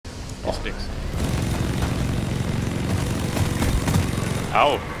ist nix.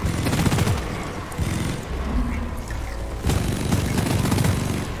 Au.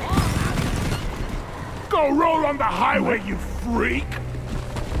 Go roll on the highway, you freak!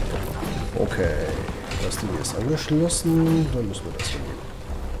 Okay. Das Ding ist angeschlossen. Dann müssen wir das hier nehmen.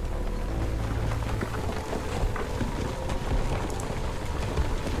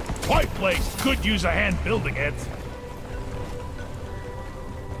 White place could use a hand building it.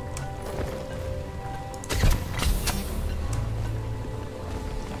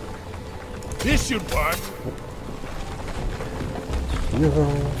 This should work. Hier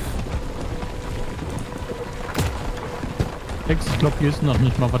rauf. Ich glaube, hier ist noch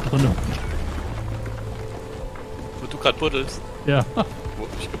nicht mal was drin. Wo du gerade buddelst. Ja. Wo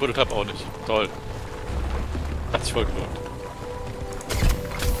ich gebuddelt habe, auch nicht. Toll. Hat sich voll gelohnt.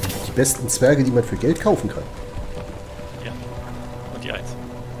 Die besten Zwerge, die man für Geld kaufen kann. Ja. Und die 1.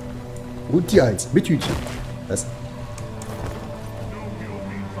 Und die 1 mit Hütchen. Was?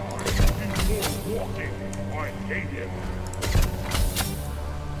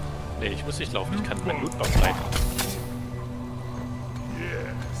 Nee, ich muss nicht laufen. Ich kann meinen Loot noch rein.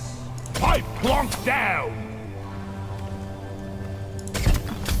 Pipe plonk down!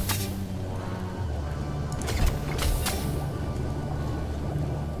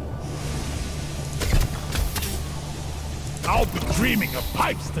 I'll be dreaming of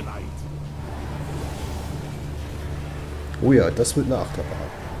pipes tonight. Oh ja, das wird eine Achterbahn.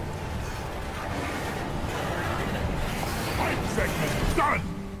 Pipe segment done!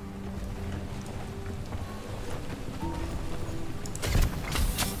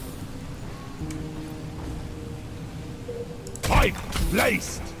 Pipe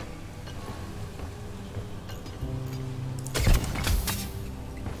placed!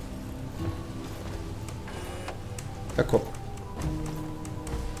 Ja, komm.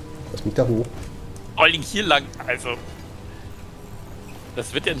 Lass mich da hoch. Vor allem hier lang, also.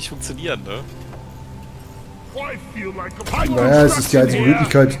 Das wird ja nicht funktionieren, ne? I feel like a pipe Naja, es ist die einzige here.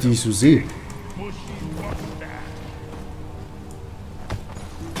 Möglichkeit, die ich so sehe.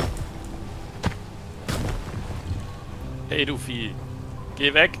 Hey du Vieh.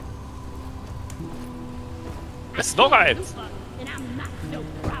 Geh weg. Es ist noch eins.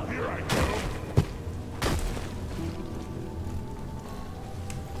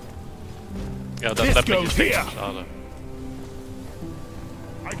 Ja, dann bleibt mir hier stecken. Schade.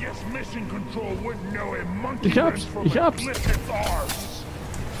 I guess mission control wouldn't know a monkey Ich hab's, wrench from ich a hab's. cliff its arse.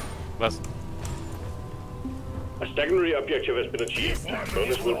 Was? A secondary objective has been achieved.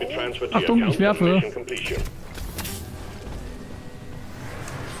 Bonus will be transferred to Achtung, your ich account werfe. upon mission completion.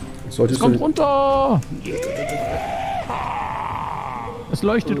 Solltest Kommt du... runter! Es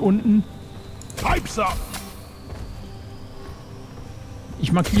leuchtet unten. Pipes up!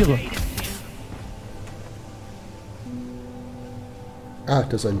 Ich markiere. Ah,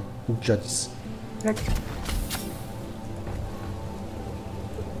 das ist ein Ujadis.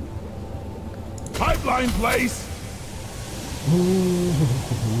 Pipeline place!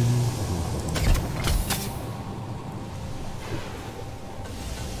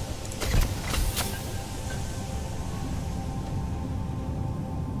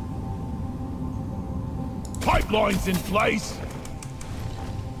 Pipelines in place!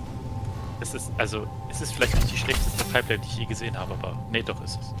 Es ist, also, es ist vielleicht nicht die schlechteste Pipeline, die ich je gesehen habe, aber. Nee, doch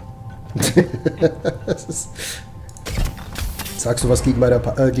ist es. Das ist... Sagst du was gegen meine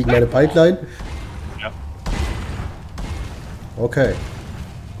Pipeline? Ja. Okay.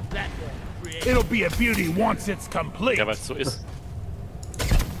 It'll be a beauty once it's complete. Ja, weil es so ist.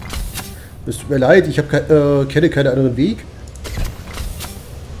 Es tut mir leid, ich kenne keinen anderen Weg.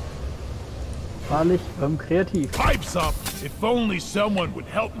 Wahrlich, kreativ. Pipes up! If only someone would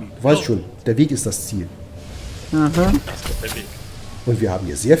help me. Du weißt schon, der Weg ist das Ziel. Aha. Das ist der Weg. Und wir haben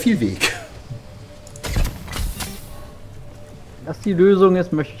hier sehr viel Weg. Wenn das die Lösung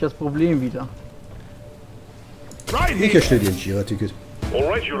ist, möchte ich das Problem wieder. Right Ich here! erstelle dir ein Jira-Ticket. All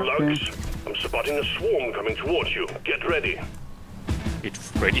right, you lugs. I'm spotting a swarm coming towards you. Get ready. Get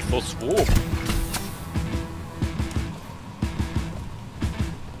ready for swarm.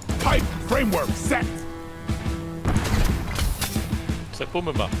 Pipe framework set! Das hat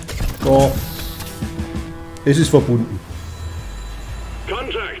Bumme macht. Oh. Es ist verbunden.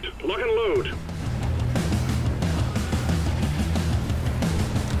 Contact. Lock and load.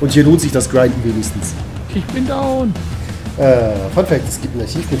 Und hier lohnt sich das Grinden wenigstens. Ich bin down. Fun Fact, es gibt ein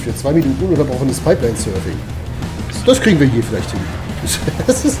Archiv für 2 Minuten ununterbrochenes Pipeline-Surfing. Das kriegen wir hier vielleicht hin.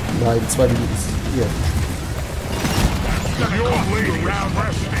 Das ist... Nein, 2 Minuten ist eher...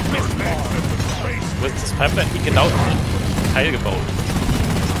 Du hast das Pipeline nie genau in den Teil gebaut.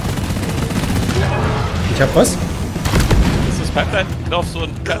 Ich hab was? Das ist das Pipeline auf so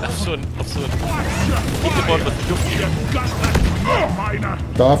ein Gegengebäude, was die Luft geht.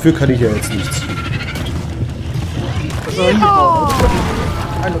 Dafür kann ich ja jetzt nichts.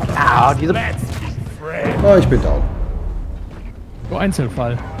 Ah, diese... Ah, ich bin down. So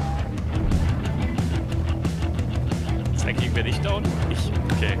Einzelfall. Ist eigentlich irgendwer nicht down? Ich?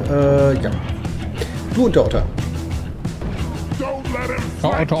 Okay. Ja. Du und der Otter.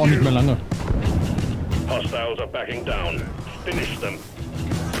 Auto auch nicht mehr lange. Hostiles are backing down. Finish them.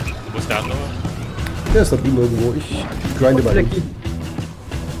 Wo ist der andere? Der ist da drüben irgendwo. Ich grinde mal.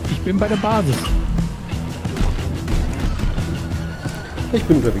 Ich bin bei der Basis. Ich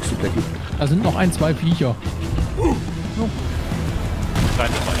bin unterwegs zu Blackie. Da sind noch ein, zwei Viecher.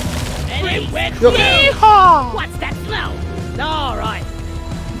 Kleine Beine. What's that smell? All right.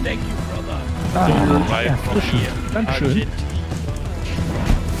 Weil von hier. Dankeschön.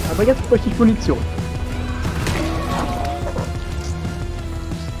 Aber jetzt bräuchte ich Munition.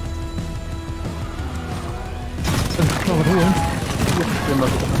 Kann ich noch was holen?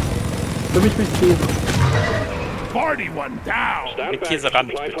 Für mich mit Käse. Party one down! Stand Mit back. Käserand,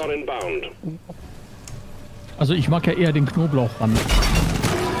 Supply bitte. pod inbound. Also ich mag ja eher den Knoblauchrand.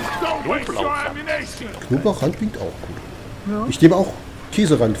 Don't waste your Knoblauch. ammunition! Knoblauchrand klingt auch gut. Ja. Ich nehme auch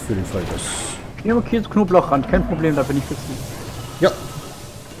Käserand für den Fall, dass... Ich nehme Käse, Knoblauchrand, kein Problem, da bin ich flexibel. Ja.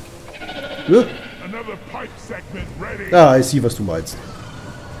 Another pipe segment ready! Ah, ich sehe, was du meinst.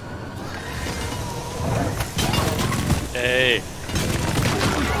 Ey.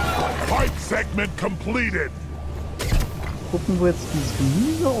 Pipe segment completed! Gucken, wo jetzt dieses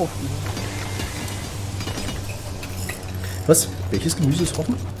Gemüse aufliegt. Was? Welches Gemüse ist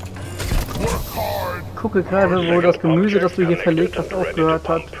offen? Work hard! Ich gucke gerade, wo das Gemüse, das du hier verlegt hast, aufgehört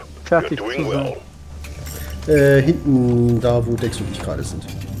hat, fertig You're zu doing sein. well. Hinten, da wo Dex und ich gerade sind.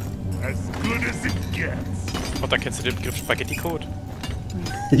 As good as it gets! Und da kennst du den Begriff Spaghetti-Code.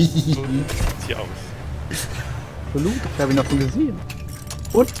 So sieht's hier aus. Absolut, ich habe ihn davon gesehen.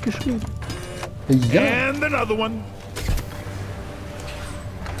 Und geschrieben. Ja. And another one!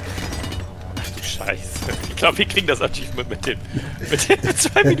 Du Scheiße. Ich glaube, wir kriegen das Achievement mit den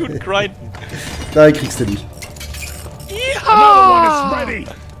 2 Minuten Grinden. Nein, kriegst du nicht. Another one is ready!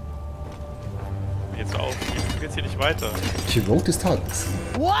 Jetzt auf. Jetzt hier nicht weiter. Chirurg des Tages.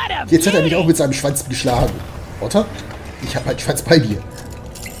 What a Jetzt hat er mich auch mit seinem Schwanz geschlagen. Otter? Ich habe meinen Schwanz bei dir.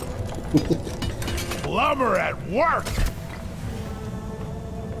 Plumber at work!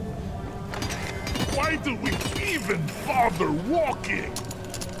 Why do we even bother walking?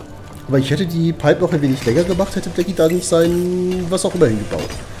 Aber ich hätte die Pipe noch ein wenig länger gemacht, hätte Blackie da nicht sein was auch immer hingebaut.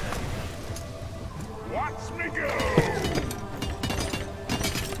 Watch me go!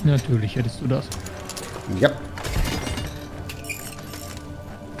 Natürlich hättest du das. Ja.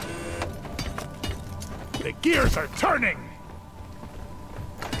 The gears are turning!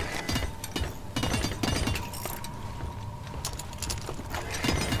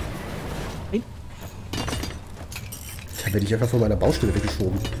 Da werde ich einfach von meiner Baustelle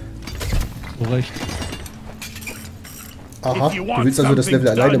weggeschoben. So recht. Aha, If you du want willst also das something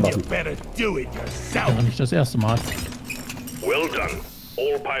Level alleine done, you machen. better do it yourself! Ja, nicht das erste Mal. Well done.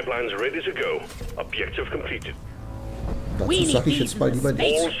 All pipelines ready to go. Objective completed. Dazu sage ich jetzt mal lieber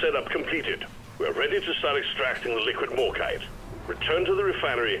nichts. All setup completed. We're ready to start extracting the liquid morkite. Return to the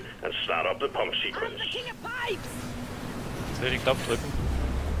refinery and start up the pump sequence. king of pipes. Soll ich den Knopf drücken?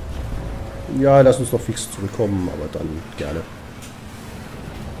 Ja, lass uns noch fix zurückkommen, aber dann gerne.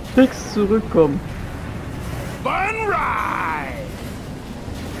 Fix zurückkommen. Fun ride!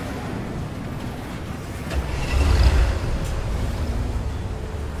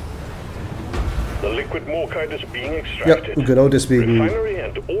 The liquid morkite is being Ja, extracted. und genau deswegen Refinery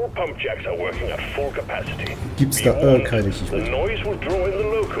and all pump jacks are working at full capacity. gibt's da Be warned, keine the Achievement. noise will draw in the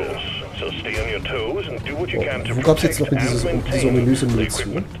locals, so stay on your toes and do what you can to Wo gab's jetzt noch protect diese and ominöse maintain the Munition?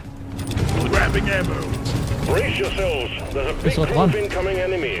 equipment. Grabbing ammo! Brace yourselves. There's a big Ist doch group dran. of incoming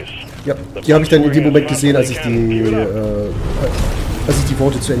enemies. Ja, die habe ich dann in dem Moment gesehen, als ich die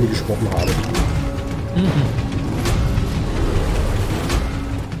Worte zu Ende gesprochen habe.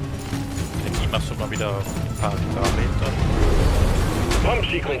 Die machst du mal wieder ein paar Grabe hinter. Pump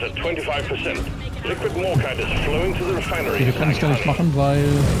sequence at 25%. Liquid morkite is flowing to the refinery. Hier kann ich gar nicht machen, weil...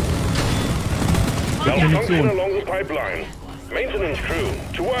 Malfunction Munition. along the pipeline. Maintenance crew,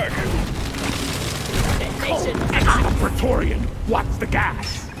 to work. Praetorian, what's the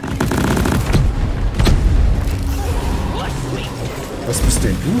gas? Was bist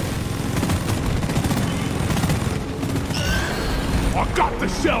denn du? I got the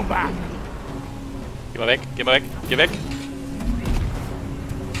shell back! Geh mal weg, geh mal weg, geh weg!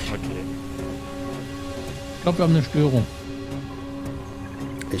 Okay. Ich glaube, wir haben eine Störung.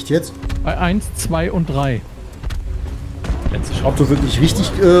 Echt jetzt? Bei 1, 2 und 3. Letzte Ob Chance. du wirklich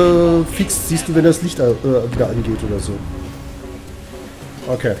richtig fix siehst du, wenn das Licht wieder angeht oder so.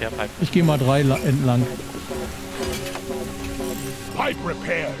 Okay. Der Pipe. Ich gehe mal 3 entlang. Pipe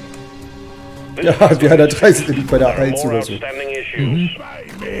repaired. Ja, wir haben da 30 liegt bei der 1 More oder so. outstanding issues.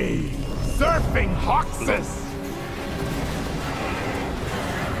 Baby. Surfing Hoxus.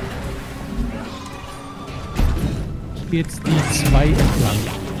 Ich gehe jetzt die 2 entlang.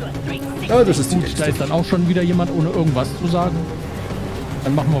 Ja, das ist die Gut, da nächste. ist dann auch schon wieder jemand ohne irgendwas zu sagen.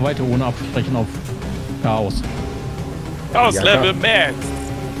 Dann machen wir weiter ohne Absprechen auf Chaos. Aus Ja, Level klar. Max!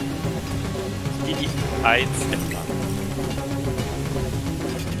 Die 1 entlang.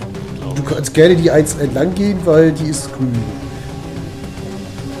 Du kannst gerne die 1 entlang gehen, weil die ist grün.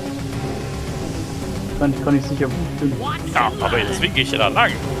 Kann ich sicher wo ich bin. Ja, aber deswegen gehe ich ja da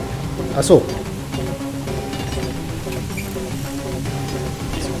lang. Achso.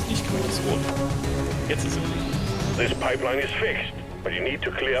 Die ist nicht grün, die ist rot. Jetzt ist sie grün. This pipeline is fixed, but you need to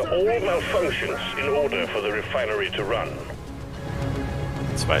clear all malfunctions in order for the refinery to run.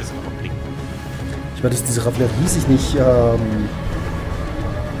 2 sind noch blinken. Ich meine, dass diese Raffinerie sich nicht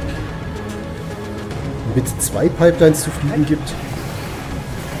mit 2 Pipelines zufrieden gibt.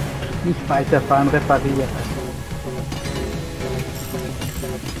 Nicht weiterfahren, reparieren.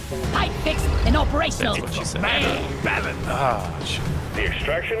 Pipe fixed and operational. That's what she said. Balance. Ah, schön. The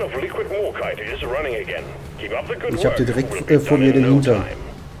extraction of liquid morkite is running again. Keep up the good Ich hab work. dir direkt, We'll be vor done mir in den no Hintern. time.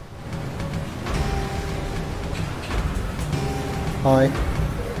 Hi.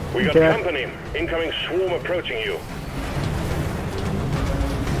 We got Okay. company. Incoming swarm approaching you.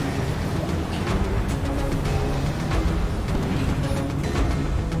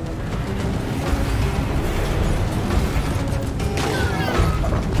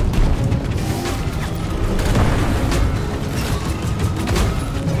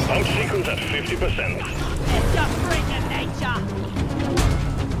 Pump sequence at 50%. It's just freak of nature.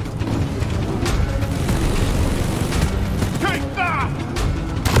 Take that!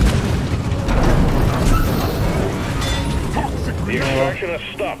 Toxic The grenade. extraction has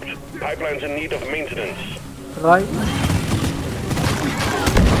stopped. Pipeline's in need of maintenance. 3.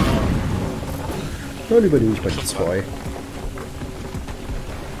 Dann übernehme ich bei die 2.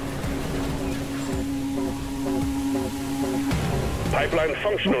 Pipeline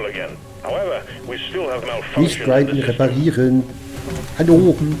functional again. However, we still have malfunctions. Nicht in grinden, the system. reparieren.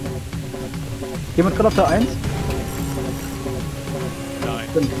 Hallo. Jemand gerade auf der 1?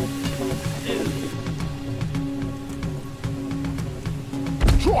 Nein.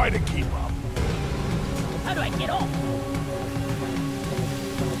 Try to keep up. How do I get off?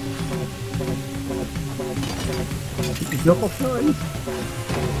 Ich noch auf der 1?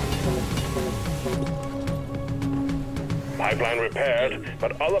 Pipeline repaired,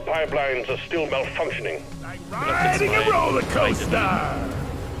 but other pipelines are still malfunctioning. Riding a roller coaster.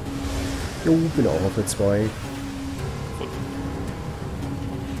 Jo, bin auch auf der 2.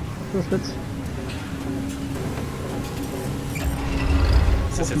 Was jetzt?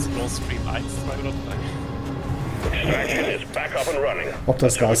 Ist das jetzt nur Stream 1, 2 oder 3? Extraction is back up and running. Ob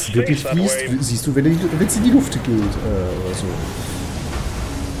das Gas wirklich That way. fließt, siehst du, wenn es in die Luft geht. Oder so.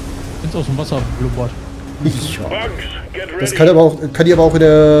 Wenn es aus dem Wasser blubbert. Ja. Bugs, get ready. Das kann dir aber auch in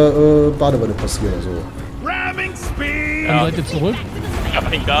der Badewanne passieren. Also. Ramming speed. Dann seid ihr zurück. Ich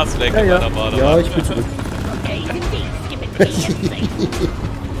hab ein Gasleck in Ja. meiner Badewanne. Ja, ich bin zurück. Okay, indeed. Skip it.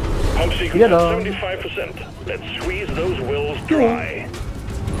 Pump sequence Ja, at da. 75%. Let's squeeze those wells dry.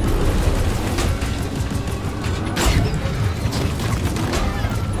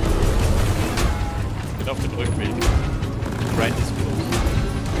 Ich bin auf dem Rückweg. Grind ist gut.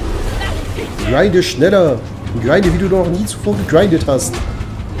 Grinde schneller. Grinde, wie du noch nie zuvor gegrindet hast.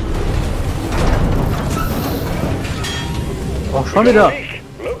 Auch schon wieder. Leak.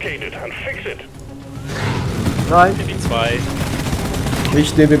 Locate it and fix it. 3. Die 2.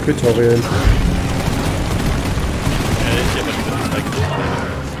 Ich nehme den Prätorien. Ich hab jetzt 2 gesucht.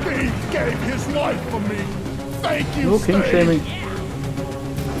 Steve gave his life for me. Thank you, No King Steve. Shaming.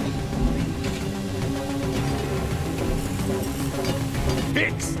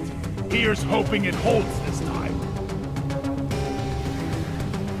 Fixed. Here's hoping it holds this time.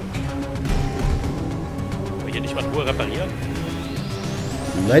 Können wir hier nicht mal in Ruhe reparieren?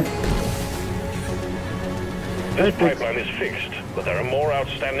 Nein. This pipeline is fixed, but there are more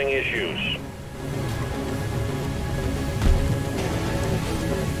outstanding issues.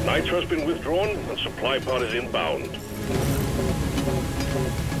 Nitro has been withdrawn and supply pod is inbound.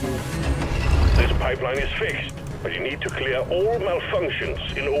 This pipeline is fixed, but you need to clear all malfunctions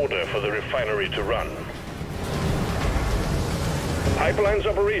in order for the refinery to run. Pipeline's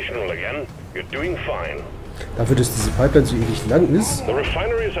operational again. You're doing fine. Dafür, dass diese Pipeline so ewig lang ist, The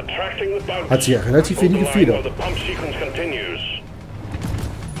refinery is attracting the bounty. hat sie ja relativ wenige Fehler. The pump sequence continues.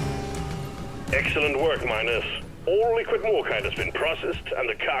 Excellent work, miners. All liquid morkite has been processed and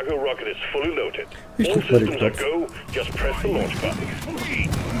the cargo rocket is fully loaded. Ich All drück mal den systems are Knopf. go. Just press the launch button.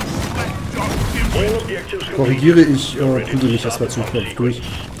 All objectives Korrigiere, ich prügel mich erstmal zum Knopf durch.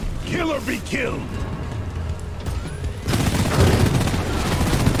 Kill or be killed.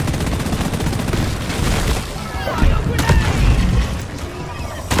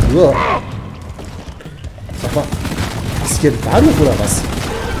 Ja. Sag mal, ist hier ein Bahnhof oder was?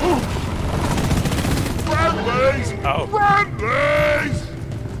 Friendlies! Au. Friendlies!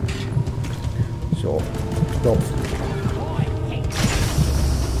 So, Knopf.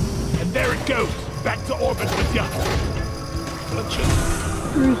 And there it goes. Back to orbit with ya.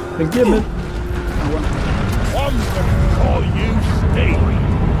 Regier mit. I'm gonna call you Steve.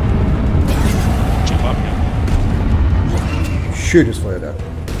 Schönes Feuerwerk.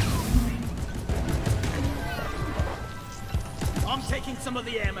 I'm taking some of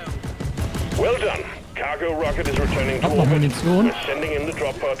the ammo. Well done. Cargo rocket is returning to Hab noch orbit. Munition. We're sending in the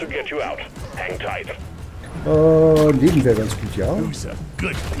drop pod to get you out. Hang tight. Leben wäre ganz gut, ja. Who's a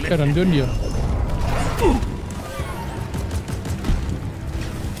good Ja, flip? dann dünn dir.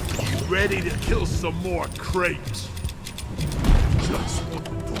 Ready to kill some more crates. Just what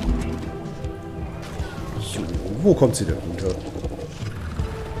So, wo kommt sie denn runter?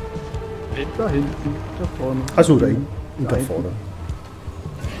 Da hinten, da vorne. Achso, da hinten und da vorne.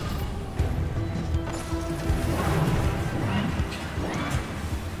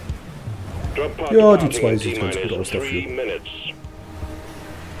 Drop pod Ja, die departing zwei in sieht ganz gut aus T-minus 3 dafür. minutes.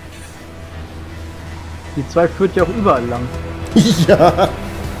 Die 2 führt ja auch überall lang. Ja.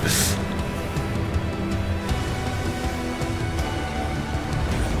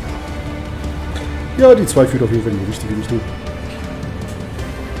 Ja, die 2 führt auf jeden Fall in die richtige Richtung.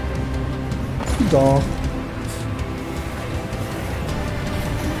 Da.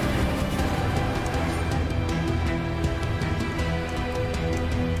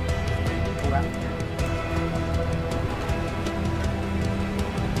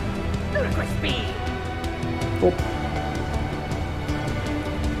 Ludicrous speed. Oh.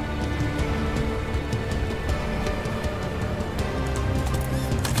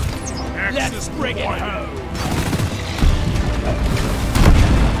 Let's bring it home.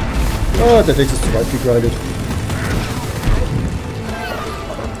 Ah, der Text ist zu weit gegrindet.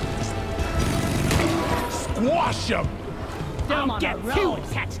 Squash him. Don't get too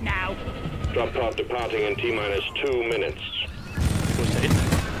attached now. Drop pod departing in T-minus 2 minutes. Wo ist der hin?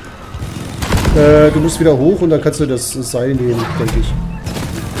 Du musst wieder hoch und dann kannst du das Seil nehmen, denke ich.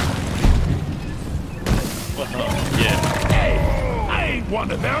 Yeah. Hey, I ain't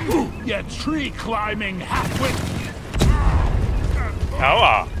one of them. You tree climbing halfwit.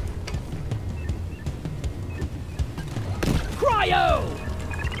 Aua. Cryo!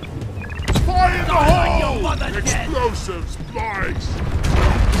 Fire in the hole! mother dead. Explosives, boys!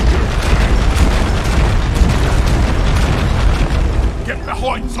 Get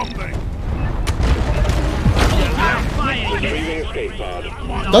behind something! Retrieving escape pod.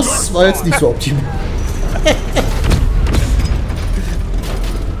 Das war jetzt nicht so optimal.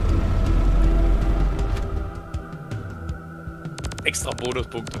 Extra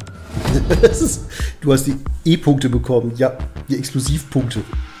Bonuspunkte. Du hast die E-Punkte bekommen. Ja, die Explosivpunkte.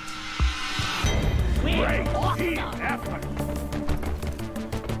 Great team effort!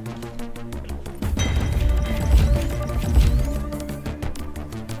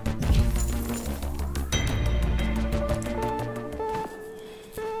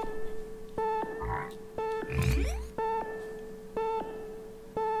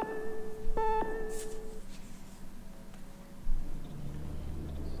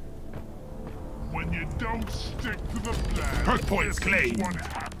 When you don't stick to the plan, hurt points clean. What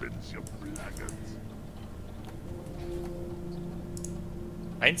happens, you blackguards?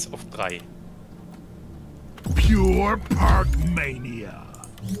 1 auf 3. Pure park mania.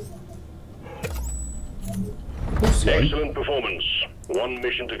 Excellent performance. One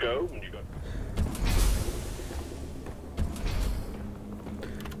mission to go. And you got...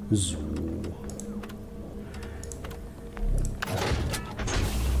 So.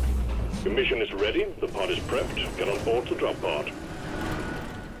 The mission is ready. The pod is prepped. Get on board the drop pod.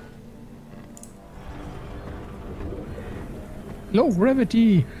 Low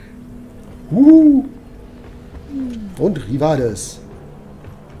Gravity. Und Rivales.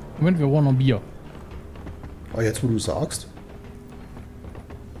 Moment, wir wollen noch Bier. Ah, jetzt wo du sagst.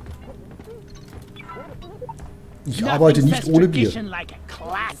 Ich arbeite nicht ohne Bier. Like a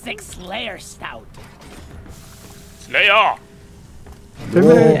classic Slayer stout. Slayer! Oh,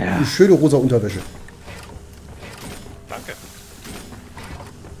 eine schöne rosa Unterwäsche. Danke.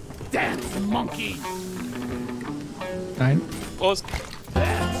 Dance, monkey. Nein. Prost!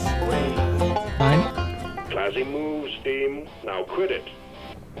 Nein. Classy moves, team. Now quit it.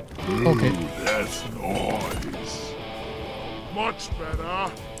 Okay. That's noise. Much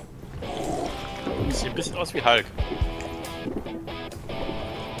better. Sieht ein bisschen aus wie Hulk.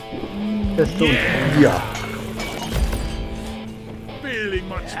 Das ist so. Ja. Feeling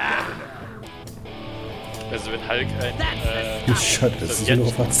much better. Also wenn Hulk ein Schade, das ist nur noch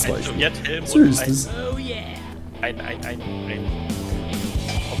auf Platz 2. Sowjethelm Süß, und das Oh yeah. ein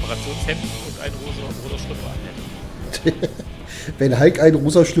Operationshemd und ein rosa Schlüpper anhält. wenn Hulk einen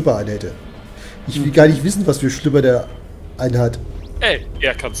rosa Schlüpper anhätte. Ich will gar nicht wissen, was für Schlüpper der anhat. Ey,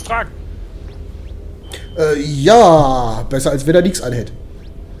 er kann's tragen. Ja, besser als wenn er nichts anhätte.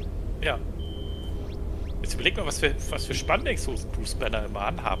 Ja. Jetzt überleg mal, was für Spandex-Hosen Bruce Banner immer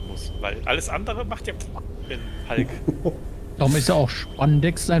anhaben muss. Weil alles andere macht ja in Hulk. Darum ist ja auch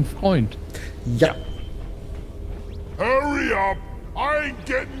Spandex sein Freund. Ja. Hurry up. I ain't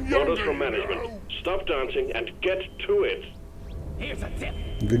getting Orders younger. from management. Stop dancing and get to it. Here's a tip.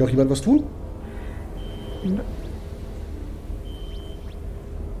 Will noch jemand was tun?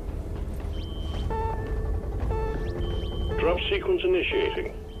 Drop sequence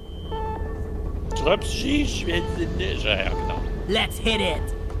initiating. Ja, genau. Let's hit it.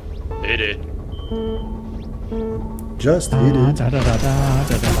 Hit it. Just hit it. Da, da, da, da,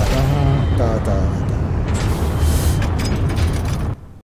 da, da, da. Da, da, da.